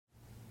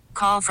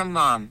call from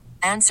mom.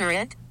 Answer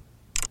it.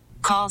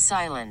 Call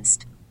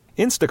silenced.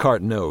 Instacart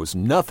knows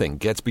nothing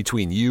gets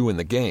between you and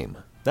the game.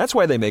 That's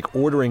why they make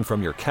ordering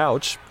from your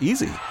couch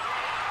easy.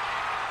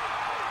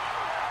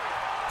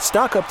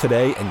 Stock up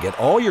today and get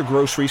all your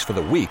groceries for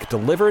the week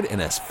delivered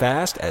in as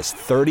fast as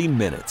 30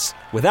 minutes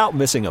without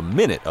missing a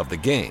minute of the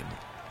game.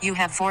 You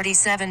have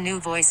 47 new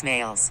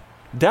voicemails.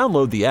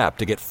 Download the app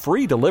to get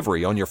free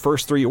delivery on your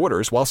first 3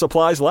 orders while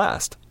supplies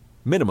last.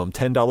 Minimum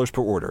 $10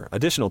 per order.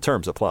 Additional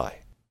terms apply.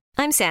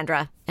 I'm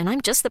Sandra, and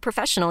I'm just the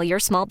professional your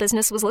small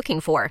business was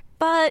looking for.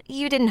 But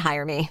you didn't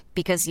hire me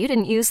because you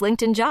didn't use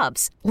LinkedIn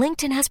Jobs.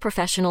 LinkedIn has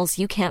professionals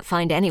you can't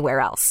find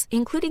anywhere else,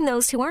 including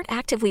those who aren't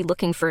actively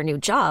looking for a new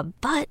job,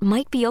 but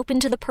might be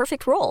open to the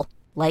perfect role,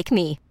 like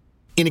me.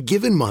 In a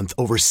given month,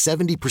 over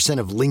 70%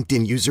 of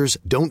LinkedIn users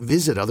don't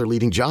visit other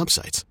leading job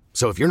sites.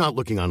 So if you're not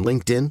looking on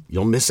LinkedIn,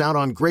 you'll miss out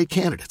on great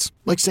candidates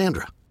like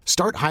Sandra.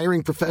 Start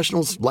hiring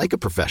professionals like a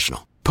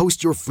professional.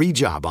 Post your free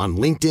job on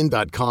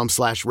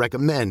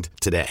linkedin.com/recommend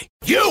today.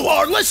 You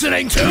are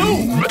listening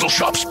to Metal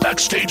Shop's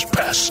Backstage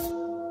Pass.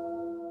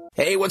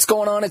 Hey, what's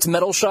going on? It's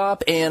Metal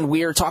Shop, and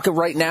we are talking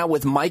right now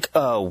with Mike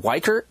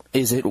Weichert.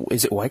 Is it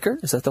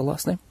Weichert? Is that the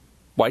last name?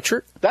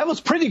 Weichert? That was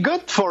pretty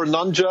good for a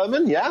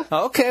non-German, yeah.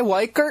 Okay,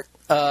 Weichert.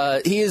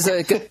 He is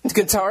a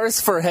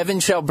guitarist for Heaven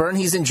Shall Burn.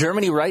 He's in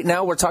Germany right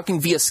now. We're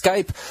talking via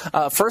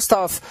Skype. First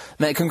off,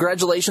 man,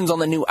 congratulations on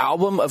the new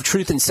album of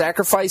Truth and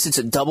Sacrifice. It's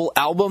a double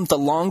album, the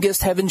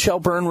longest Heaven Shall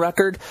Burn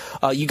record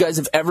you guys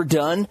have ever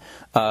done.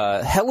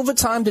 Hell of a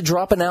time to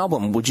drop an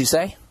album, would you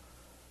say?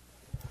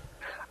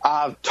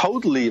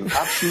 Totally,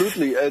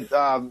 absolutely.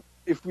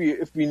 If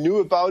we knew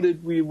about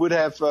it, we would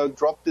have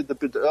dropped it a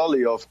bit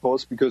earlier, of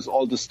course, because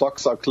all the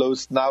stocks are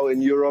closed now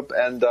in Europe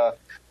and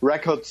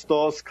record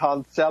stores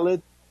can't sell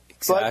it.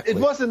 Exactly. But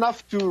it was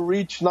enough to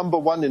reach number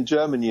 1 in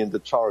Germany in the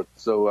chart,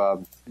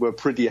 so we're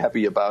pretty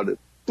happy about it.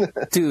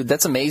 Dude,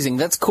 that's amazing.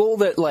 That's cool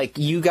that, like,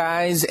 you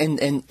guys,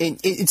 and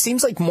it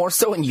seems like more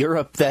so in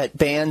Europe that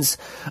bands,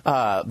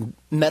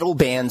 metal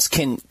bands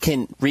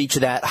can reach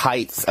that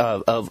height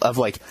of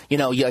like, you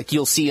know, like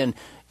you'll see a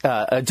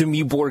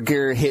Dimmu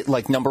Borgir hit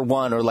like number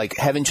 1 or like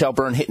Heaven Shall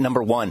Burn hit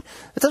number 1.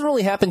 It doesn't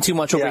really happen too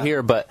much over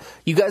here, but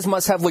you guys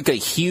must have like a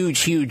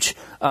huge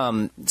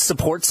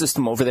support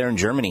system over there in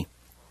Germany.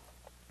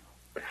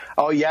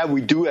 Oh yeah,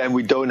 we do, and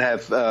we don't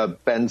have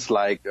bands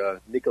like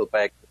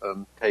Nickelback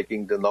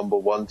taking the number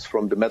 1s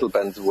from the metal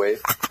bands away.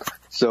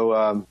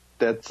 So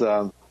that's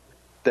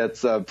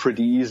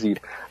pretty easy.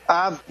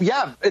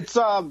 It's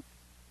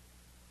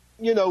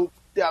you know.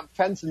 Yeah,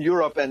 fans in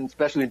Europe and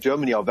especially in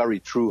Germany are very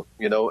true,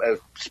 you know,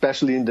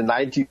 especially in the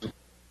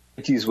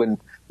 90s when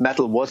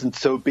metal wasn't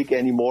so big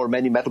anymore.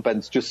 Many metal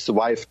bands just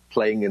survived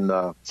playing in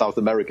South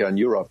America and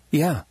Europe.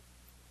 Yeah.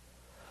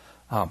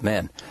 Oh,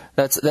 man.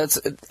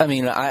 I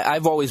mean,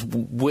 I've always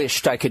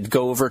wished I could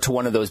go over to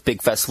one of those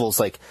big festivals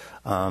like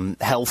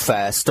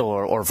Hellfest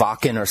or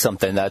Wacken or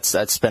something.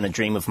 That's been a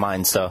dream of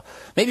mine. So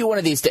maybe one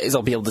of these days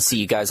I'll be able to see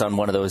you guys on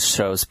one of those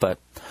shows. But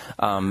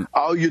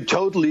you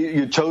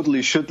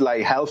totally should.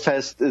 Like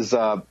Hellfest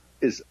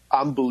is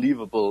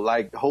unbelievable.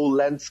 Like whole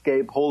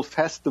landscape, whole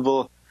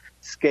festival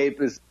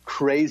scape is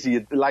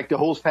crazy. Like the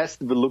whole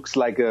festival looks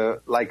like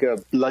a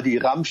bloody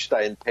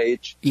Rammstein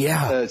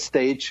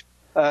stage.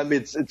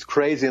 It's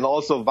crazy, and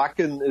also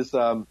Wacken is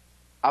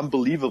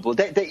unbelievable.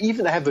 They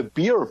even have a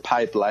beer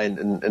pipeline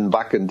in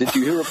Wacken. Did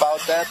you hear about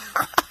that?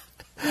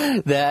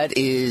 That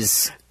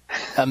is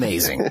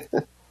amazing.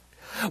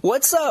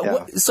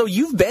 So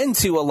you've been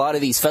to a lot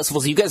of these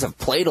festivals. You guys have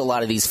played a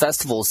lot of these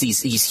festivals,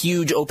 these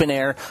huge open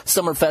air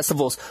summer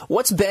festivals.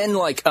 What's been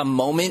like a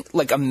moment,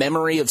 like a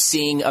memory of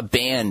seeing a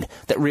band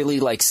that really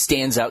like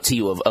stands out to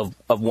you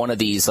of one of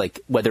these,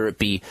 like whether it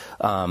be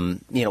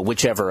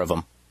whichever of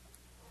them?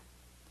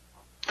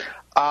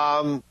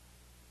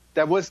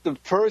 That was the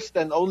first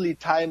and only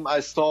time I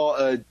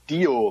saw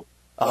Dio,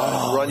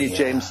 Ronnie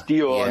James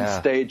Dio on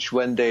stage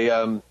when they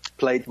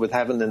played with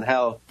Heaven and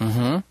Hell,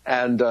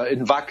 and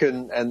in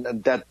Wacken,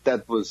 and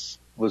that was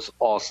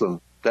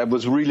awesome. That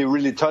was really,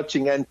 really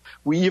touching, and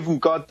we even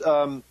got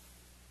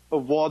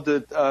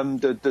awarded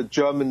the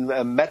German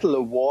Metal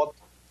Award,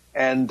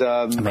 and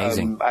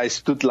I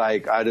stood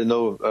like, I don't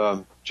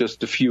know,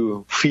 just a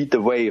few feet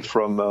away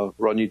from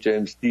Ronnie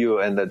James Dio,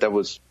 and that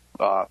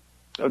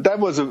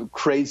was a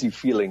crazy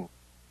feeling.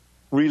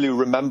 Really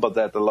remember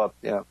that a lot,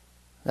 yeah.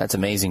 That's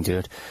amazing,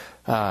 dude.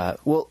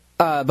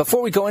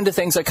 Before we go into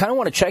things, I kind of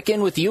want to check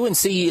in with you and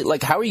see,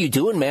 like, how are you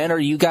doing, man? Are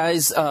you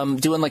guys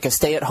doing like a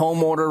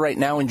stay-at-home order right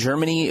now in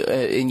Germany,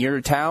 in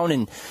your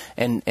town,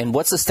 and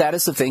what's the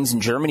status of things in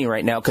Germany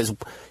right now? Because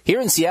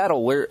here in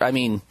Seattle,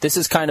 this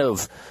is kind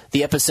of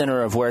the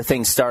epicenter of where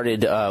things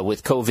started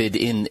with COVID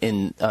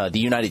in the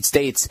United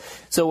States.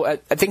 So I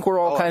think we're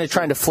all kind of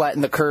trying to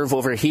flatten the curve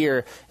over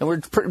here, and we're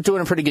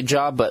doing a pretty good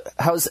job. But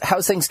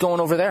how's things going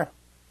over there?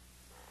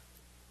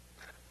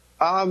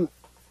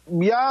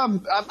 Yeah,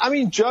 I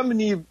mean,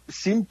 Germany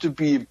seemed to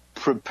be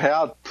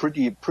prepared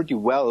pretty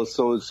well.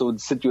 So the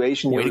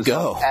situation here is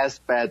not as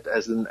bad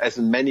as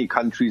in many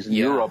countries in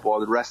Europe or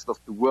the rest of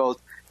the world.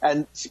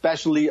 and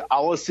especially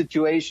our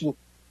situation,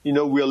 you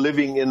know, we're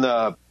living in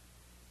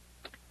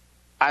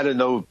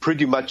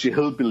pretty much a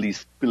hillbilly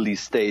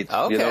state.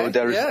 Okay, you know,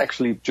 there's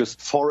actually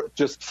just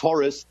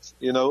forests,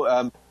 you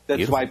know, that's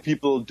Beautiful. Why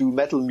people do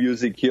metal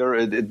music here.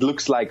 It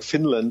looks like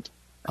Finland.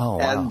 Oh,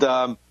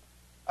 wow.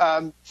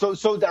 And,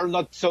 so there are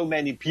not so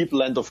many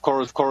people, and of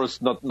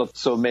course, not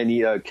so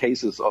many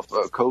cases of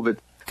COVID.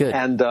 Good.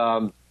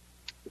 And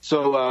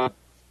so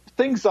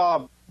things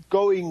are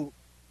going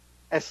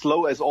as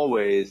slow as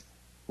always.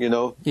 You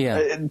know,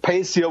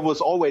 pace here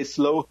was always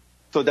slow,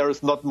 so there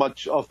is not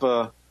much of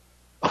a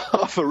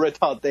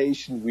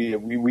retardation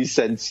we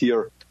sense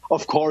here.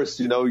 Of course,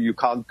 you know, you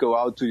can't go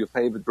out to your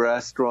favorite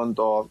restaurant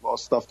or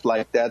stuff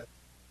like that.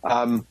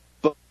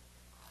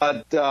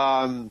 But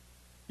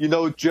you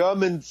know,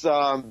 Germans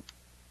are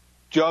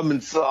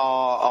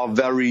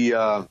very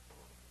how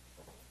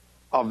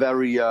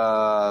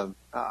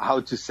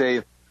to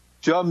say.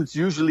 Germans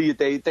usually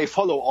they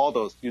follow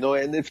orders, you know,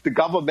 and if the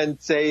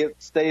government say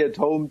stay at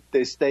home,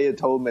 they stay at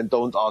home and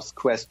don't ask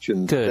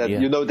questions. Good,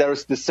 you know,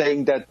 there's the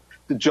saying that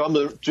the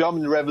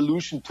German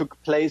Revolution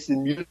took place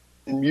in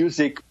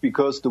music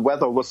because the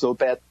weather was so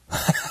bad,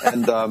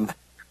 and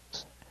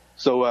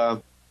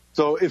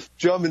so if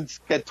Germans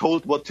get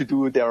told what to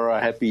do, they are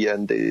happy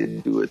and they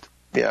do it.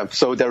 Yeah,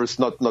 so there is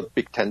not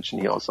big tension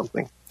here or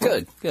something.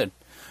 Good.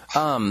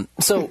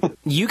 So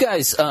you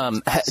guys,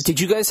 did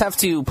you guys have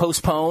to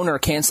postpone or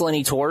cancel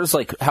any tours?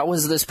 Like, how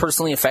has this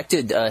personally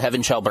affected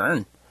Heaven Shall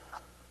Burn?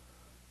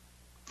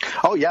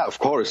 Oh yeah, of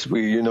course.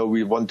 We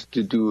wanted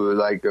to do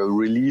like a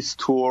release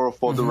tour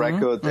for the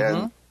record,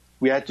 and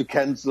we had to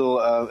cancel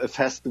a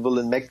festival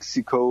in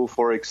Mexico,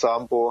 for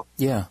example.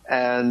 Yeah.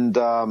 And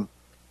we're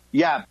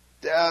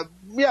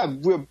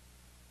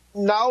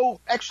now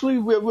actually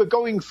we're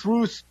going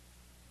through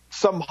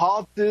some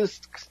hard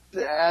disks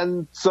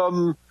and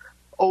some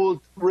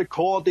old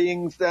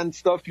recordings and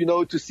stuff, you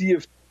know, to see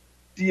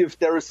if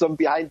there is some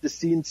behind the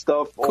scenes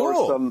stuff or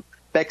some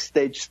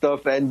backstage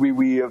stuff, and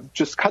we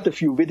just cut a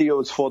few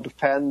videos for the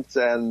fans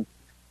and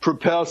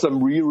prepare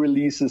some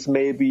re-releases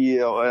maybe,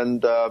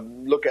 and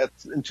look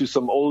into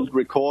some old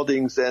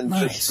recordings and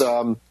just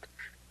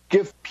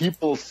give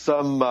people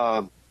some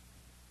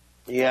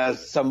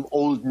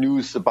old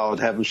news about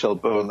Heaven Shall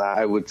Burn,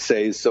 I would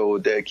say, so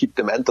they keep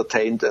them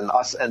entertained and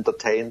us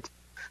entertained.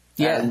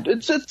 Yeah. And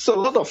it's a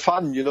lot of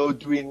fun, you know,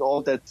 doing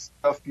all that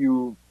stuff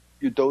you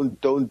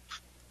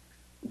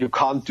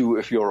can't do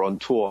if you're on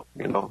tour,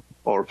 you know,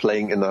 or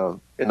playing in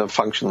a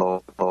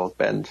functional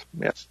band.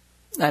 Yes.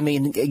 I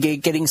mean,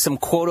 getting some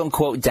quote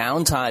unquote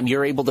downtime,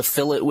 you're able to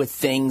fill it with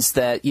things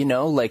that, you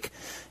know, like,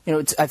 you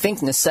know, I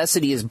think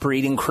necessity is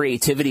breeding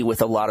creativity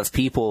with a lot of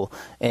people,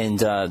 and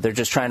they're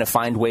just trying to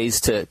find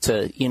ways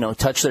to, you know,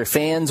 touch their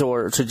fans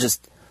or to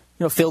just,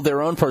 you know, fill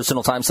their own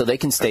personal time so they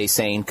can stay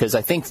sane. Because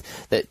I think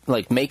that,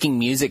 like, making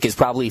music is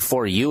probably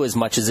for you as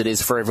much as it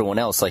is for everyone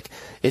else. Like,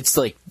 it's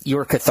like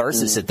your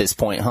catharsis at this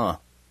point, huh?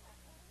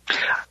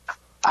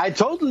 I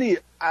totally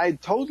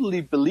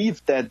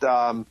believe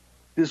that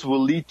this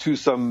will lead to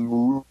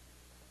some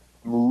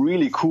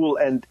really cool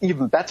and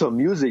even better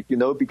music, you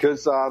know,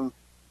 because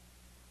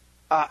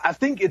I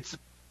think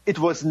it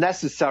was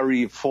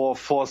necessary for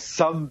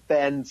some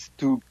bands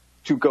to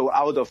go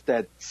out of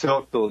that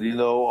circle, you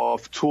know,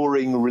 of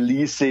touring,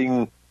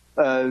 releasing,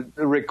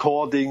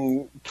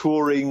 recording,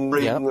 touring,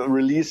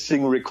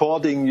 releasing,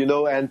 recording, you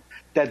know, and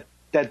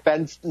that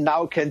bands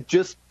now can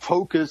just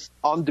focus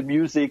on the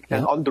music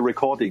and on the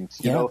recordings,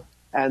 you know,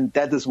 and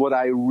that is what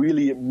I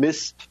really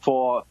missed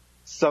for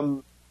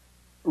some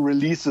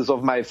releases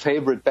of my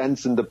favorite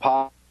bands in the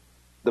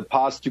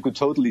past. You could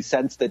totally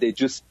sense that they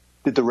just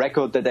did the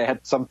record, that they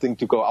had something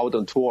to go out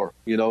on tour,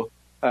 you know.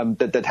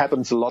 That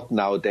happens a lot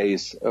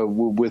nowadays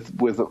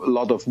with a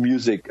lot of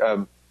music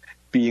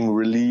being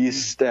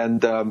released,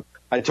 and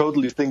I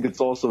totally think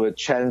it's also a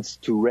chance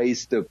to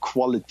raise the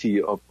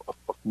quality of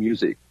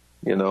music,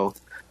 you know.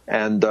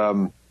 And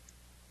I'm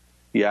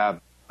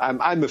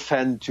a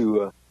fan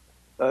to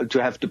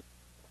have the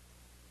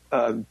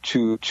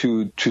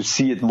to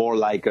see it more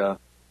like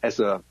as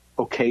a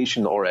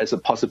occasion or as a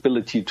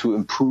possibility to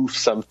improve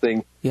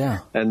something,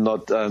 and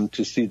not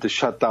to see the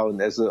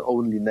shutdown as a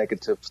only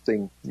negative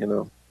thing, you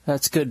know.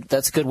 That's good.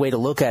 That's a good way to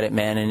look at it,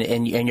 man.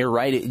 And you're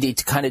right.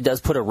 It kind of does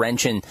put a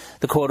wrench in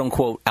the quote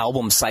unquote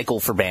album cycle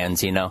for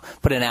bands. You know,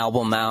 put an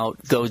album out,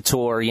 go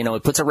tour. You know,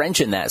 it puts a wrench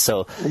in that.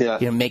 So you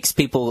know, makes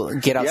people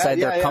get outside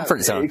their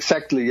comfort zone.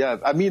 Exactly. Yeah.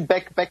 I mean,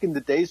 back in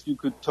the days, you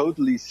could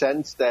totally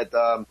sense that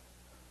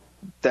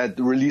that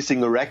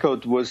releasing a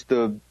record was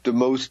the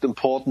most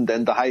important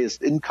and the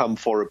highest income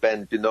for a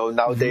band. You know,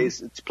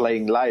 nowadays it's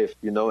playing live.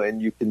 You know,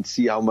 and you can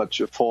see how much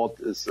effort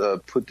is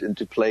put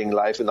into playing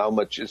live and how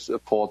much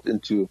effort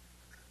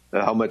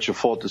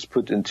is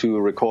put into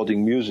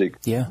recording music.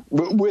 Yeah.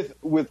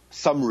 With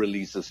some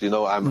releases, you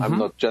know, I'm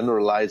not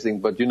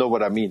generalizing, but you know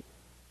what I mean.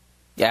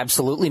 Yeah,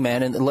 absolutely,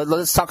 man. And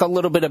let's talk a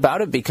little bit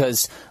about it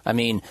because, I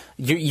mean,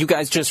 you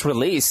guys just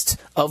released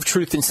Of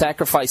Truth and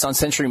Sacrifice on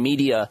Century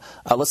Media.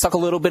 Let's talk a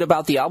little bit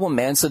about the album,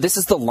 man. So this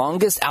is the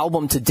longest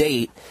album to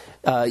date.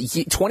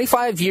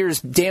 25 years,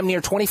 damn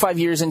near 25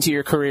 years into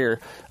your career.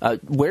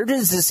 Where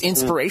does this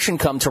inspiration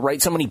come to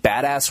write so many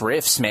badass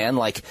riffs, man?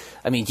 Like,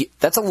 I mean,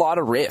 that's a lot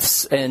of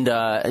riffs. And,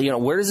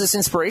 where does this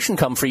inspiration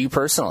come for you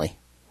personally?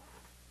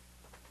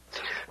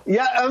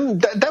 Yeah,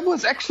 that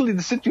was actually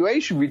the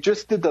situation. We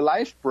just did a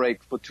live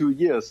break for 2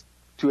 years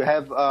to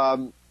have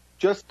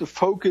just the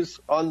focus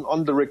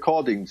on the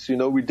recordings. You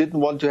know, we didn't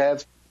want to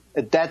have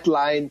a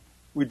deadline.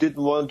 We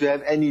didn't want to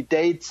have any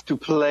dates to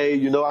play.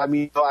 You know, I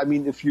mean,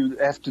 if you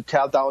have to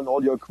tear down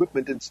all your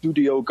equipment in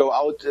studio, go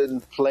out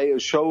and play a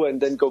show,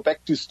 and then go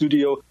back to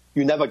studio,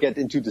 you never get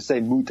into the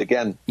same mood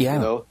again. Yeah. You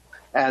know,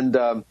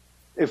 and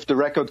if the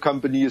record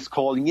company is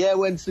calling, yeah,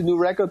 when's the new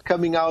record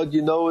coming out?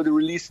 You know, the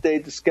release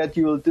date, the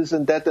schedule, this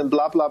and that, and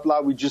blah, blah,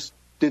 blah. We just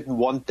didn't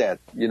want that.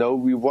 You know,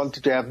 we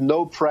wanted to have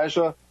no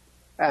pressure,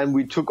 and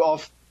we took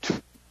off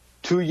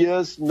 2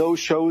 years, no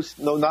shows,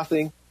 no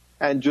nothing,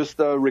 and just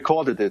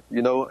recorded it,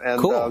 you know. And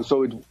cool.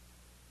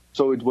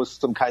 So it was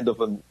some kind of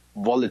a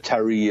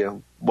voluntary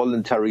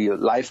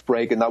life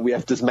break, and now we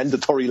have this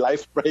mandatory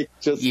life break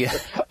just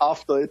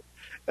after it,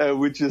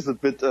 which is a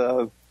bit,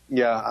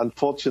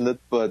 unfortunate,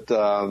 but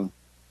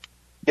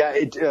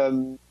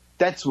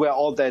that's where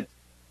all that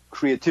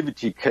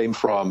creativity came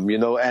from, you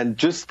know, and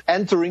just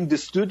entering the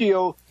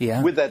studio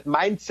with that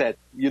mindset,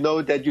 you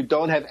know, that you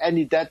don't have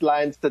any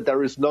deadlines, that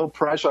there is no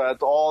pressure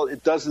at all.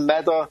 It doesn't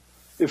matter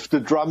if the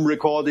drum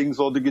recordings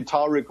or the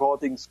guitar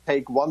recordings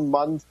take 1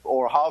 month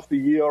or half a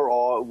year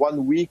or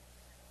 1 week,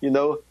 you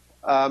know,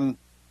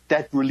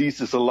 that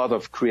releases a lot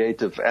of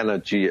creative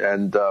energy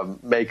and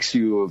makes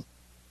you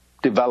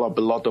develop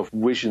a lot of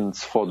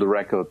visions for the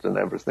record and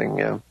everything,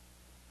 yeah.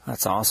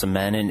 That's awesome,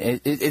 man.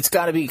 And it's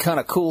got to be kind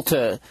of cool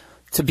to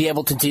be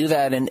able to do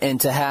that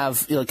and to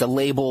have like a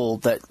label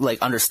that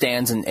like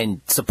understands and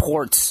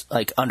supports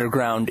like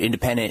underground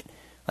independent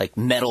like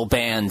metal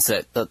bands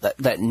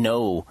that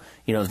know,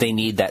 you know, they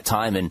need that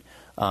time. And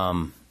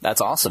that's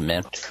awesome,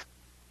 man.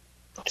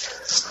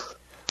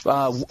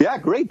 Yeah,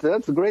 great.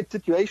 That's a great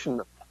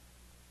situation.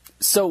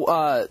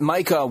 So,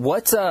 Mike,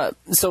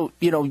 so,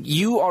 you know,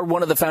 you are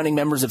one of the founding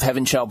members of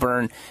Heaven Shall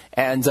Burn,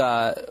 and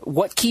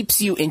what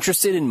keeps you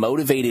interested and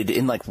motivated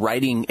in, like,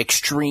 writing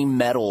extreme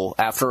metal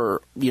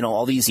after, you know,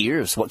 all these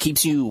years? What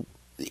keeps you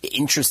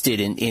interested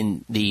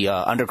in the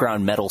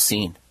underground metal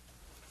scene?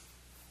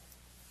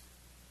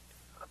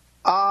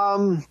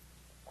 I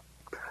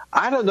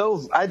don't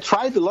know. I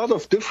tried a lot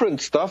of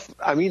different stuff.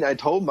 I mean,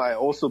 at home I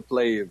also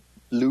play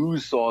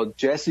blues or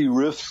jazzy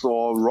riffs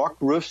or rock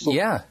riffs.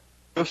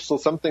 Riffs or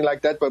something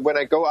like that, but when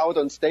I go out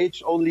on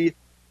stage, only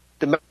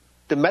the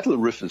metal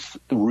riff is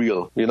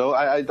real. You know,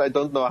 I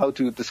don't know how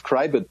to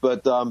describe it,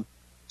 but to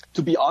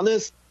be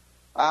honest,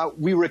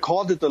 we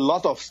recorded a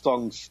lot of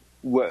songs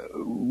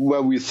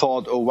where we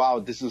thought, oh wow,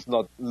 this is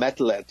not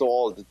metal at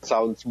all. It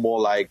sounds more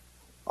like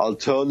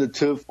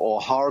alternative or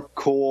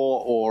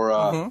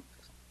hardcore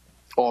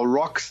or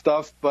rock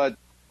stuff. But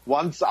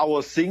once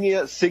our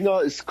singer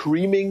is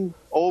screaming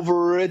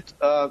over it,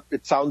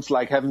 it sounds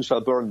like Heaven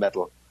Shall Burn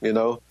metal. You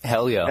know?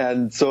 Hell yeah.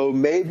 And so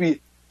maybe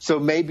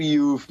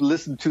you've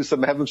listened to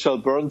some Heaven Shall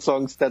Burn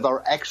songs that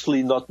are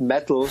actually not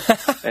metal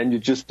and you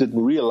just didn't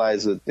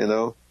realize it, you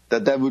know?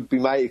 That would be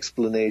my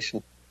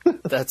explanation.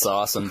 That's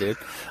awesome, dude.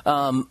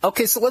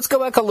 Okay, so let's go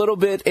back a little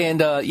bit, and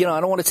you know, I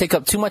don't want to take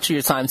up too much of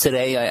your time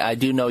today. I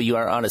do know you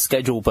are on a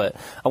schedule, but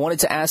I wanted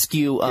to ask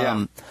you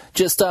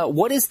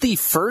what is the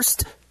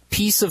first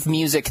piece of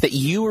music that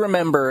you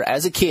remember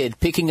as a kid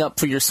picking up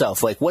for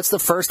yourself? Like, what's the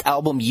first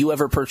album you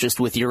ever purchased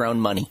with your own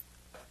money?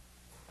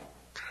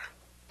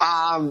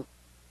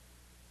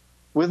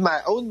 With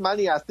my own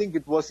money, I think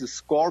it was a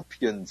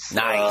Scorpions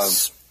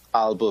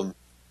album.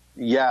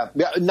 Yeah.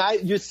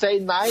 You say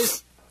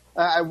nice.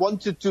 I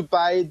wanted to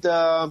buy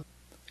the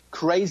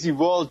Crazy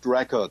World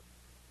record.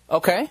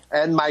 Okay.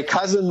 And my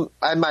cousin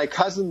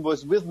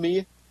was with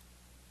me,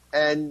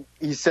 and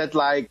he said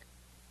like,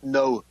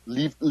 no,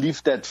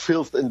 leave that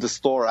filth in the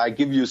store. I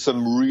give you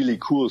some really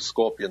cool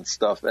Scorpion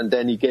stuff. And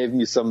then he gave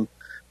me some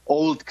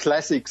old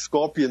classic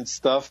Scorpion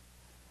stuff.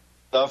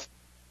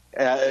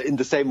 In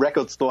the same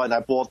record store, and I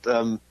bought,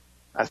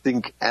 I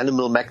think,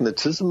 Animal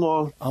Magnetism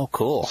or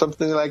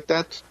something like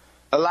that.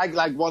 Like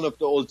one of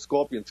the old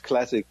Scorpions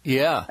classic.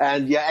 Yeah.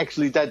 And yeah,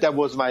 actually that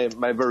was my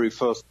very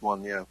first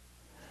one, yeah.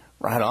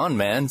 Right on,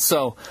 man.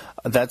 So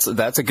that's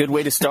a good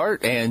way to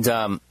start.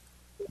 And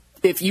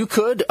if you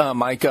could,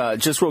 Mike,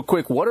 just real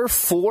quick, what are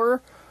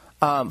four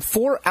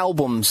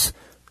albums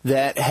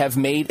that have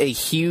made a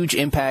huge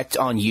impact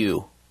on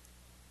you?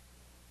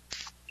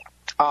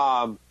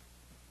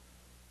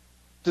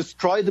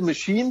 Destroy the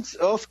Machines,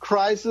 Earth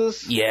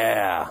Crisis.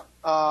 Yeah.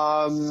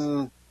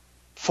 For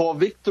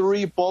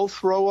Victory, Ball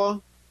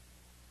Thrower.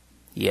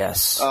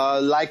 Yes.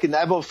 Like an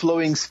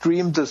Ever-Flowing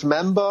Stream,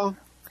 Dismember.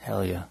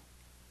 Hell yeah.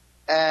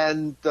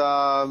 And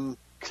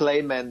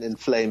Clayman in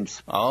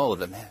Flames. Oh,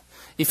 the man.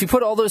 If you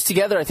put all those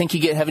together, I think you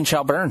get Heaven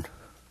Shall Burn.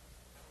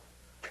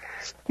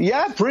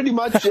 Yeah, pretty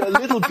much a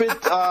little bit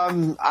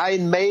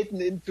Iron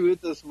Maiden into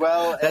it as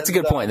well. That's a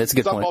good point. That's a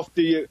good point.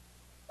 Some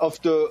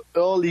of the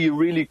early,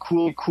 really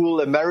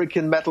cool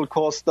American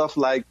metalcore stuff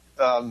like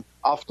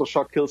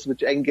Aftershock,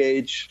 Killswitch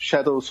Engage,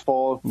 Shadows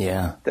Fall.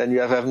 Yeah. Then you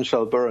have Heaven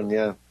Shall Burn,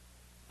 yeah.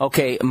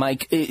 Okay,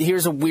 Mike,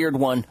 here's a weird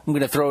one. I'm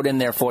going to throw it in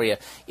there for you.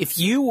 If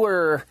you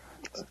were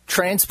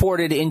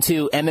transported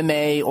into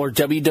MMA or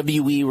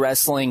WWE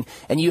wrestling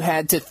and you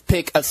had to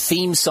pick a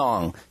theme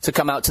song to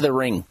come out to the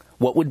ring,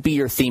 what would be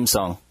your theme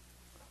song?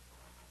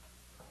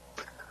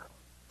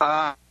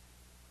 I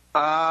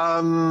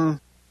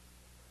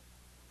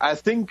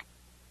think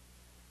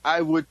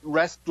I would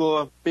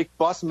wrestle Big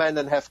Boss Man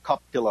and have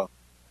Cop Killer.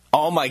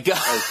 Oh, my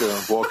God. As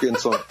a walk-in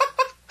song.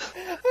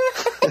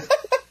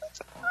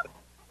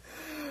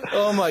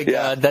 Oh, my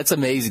God. That's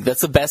amazing.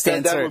 That's the best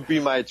answer. That would be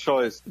my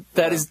choice.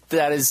 That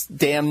is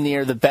damn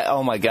near the best.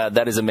 Oh, my God.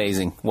 That is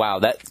amazing. Wow.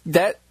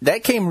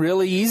 That came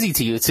really easy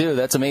to you, too.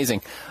 That's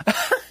amazing.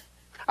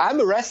 I'm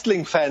a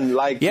wrestling fan.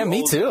 Yeah,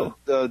 me too.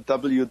 The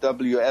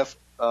WWF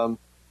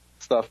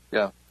stuff,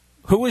 yeah.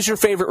 Who is your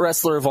favorite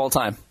wrestler of all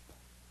time?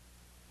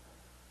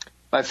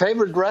 My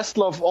favorite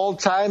wrestler of all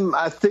time,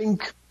 I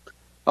think...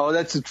 Oh,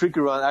 that's a tricky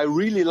one. I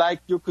really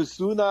like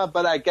Yokozuna,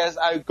 but I guess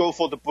I go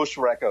for the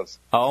Bushwhackers.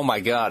 Oh, my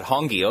God.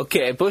 Hongi.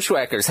 Okay,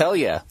 Bushwhackers. Hell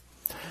yeah.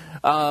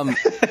 All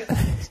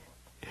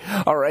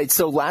right,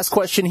 so last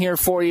question here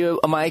for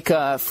you, Mike,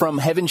 from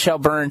Heaven Shall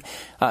Burn.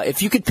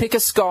 If you could pick a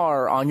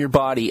scar on your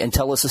body and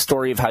tell us a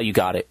story of how you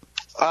got it.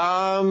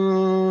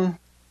 I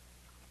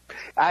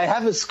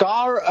have a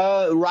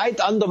scar right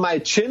under my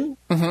chin.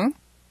 Mm-hmm.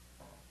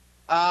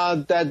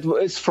 That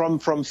is from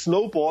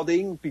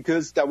snowboarding,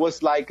 because there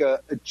was like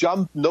a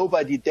jump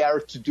nobody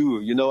dared to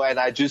do, and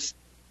I just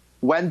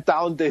went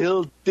down the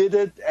hill, did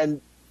it,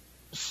 and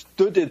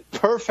stood it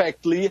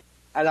perfectly,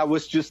 and I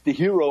was just the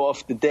hero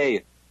of the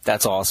day.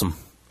 That's awesome.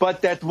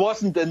 But that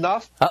wasn't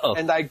enough,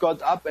 and I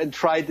got up and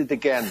tried it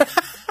again.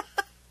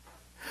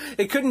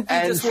 It couldn't be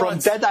just once.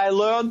 once. And from that I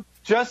learned,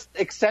 just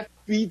accept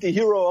be the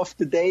hero of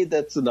the day,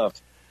 that's enough.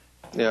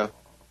 Yeah.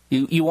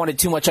 You wanted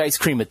too much ice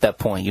cream at that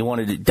point. You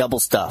wanted double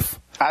stuff.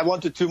 I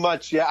wanted too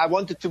much. Yeah, I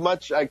wanted too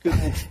much. I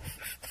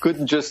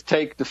couldn't just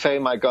take the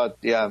fame I got.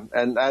 Yeah,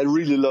 and I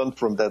really learned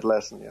from that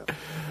lesson. Yeah.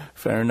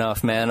 Fair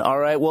enough, man. All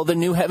right. Well, the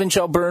new Heaven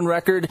Shall Burn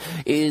record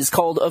is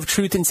called Of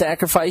Truth and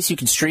Sacrifice. You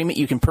can stream it.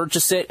 You can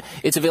purchase it.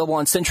 It's available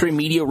on Century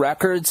Media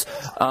Records.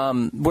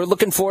 We're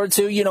looking forward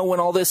to, when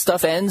all this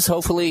stuff ends,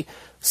 hopefully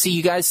see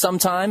you guys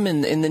sometime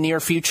in the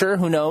near future.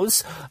 Who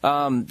knows?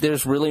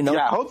 There's really no...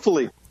 Yeah,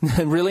 hopefully.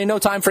 Really no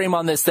time frame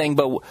on this thing,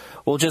 but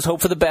we'll just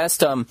hope for the best.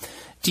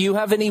 Do you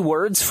have any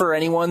words for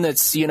anyone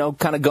that's,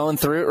 kind of going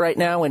through it right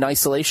now in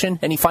isolation?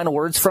 Any final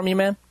words from you,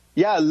 man?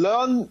 Yeah,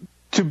 learn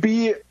to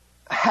be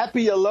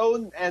happy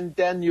alone, and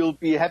then you'll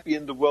be happy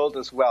in the world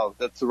as well.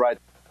 That's the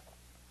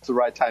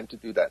right time to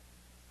do that.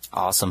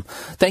 Awesome.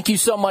 Thank you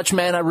so much,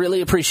 man. I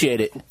really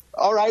appreciate it.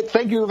 All right.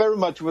 Thank you very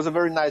much. It was a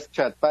very nice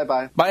chat.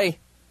 Bye-bye. Bye.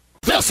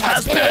 This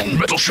has been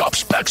Metal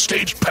Shop's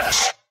Backstage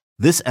Pass.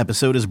 This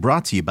episode is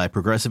brought to you by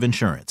Progressive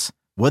Insurance.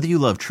 Whether you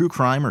love true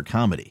crime or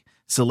comedy,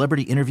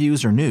 celebrity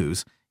interviews or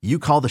news, you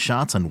call the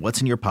shots on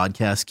what's in your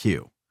podcast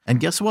queue. And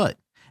guess what?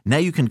 Now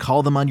you can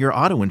call them on your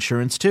auto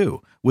insurance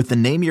too, with the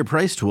Name Your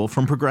Price tool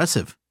from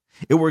Progressive.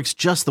 It works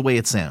just the way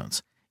it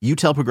sounds. You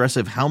tell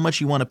Progressive how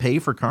much you want to pay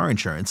for car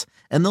insurance,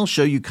 and they'll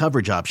show you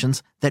coverage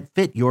options that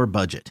fit your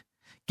budget.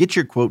 Get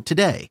your quote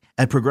today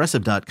at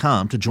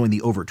Progressive.com to join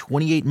the over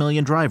 28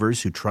 million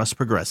drivers who trust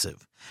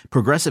Progressive.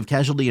 Progressive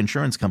Casualty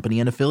Insurance Company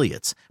and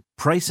Affiliates.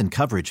 Price and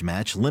coverage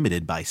match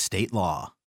limited by state law.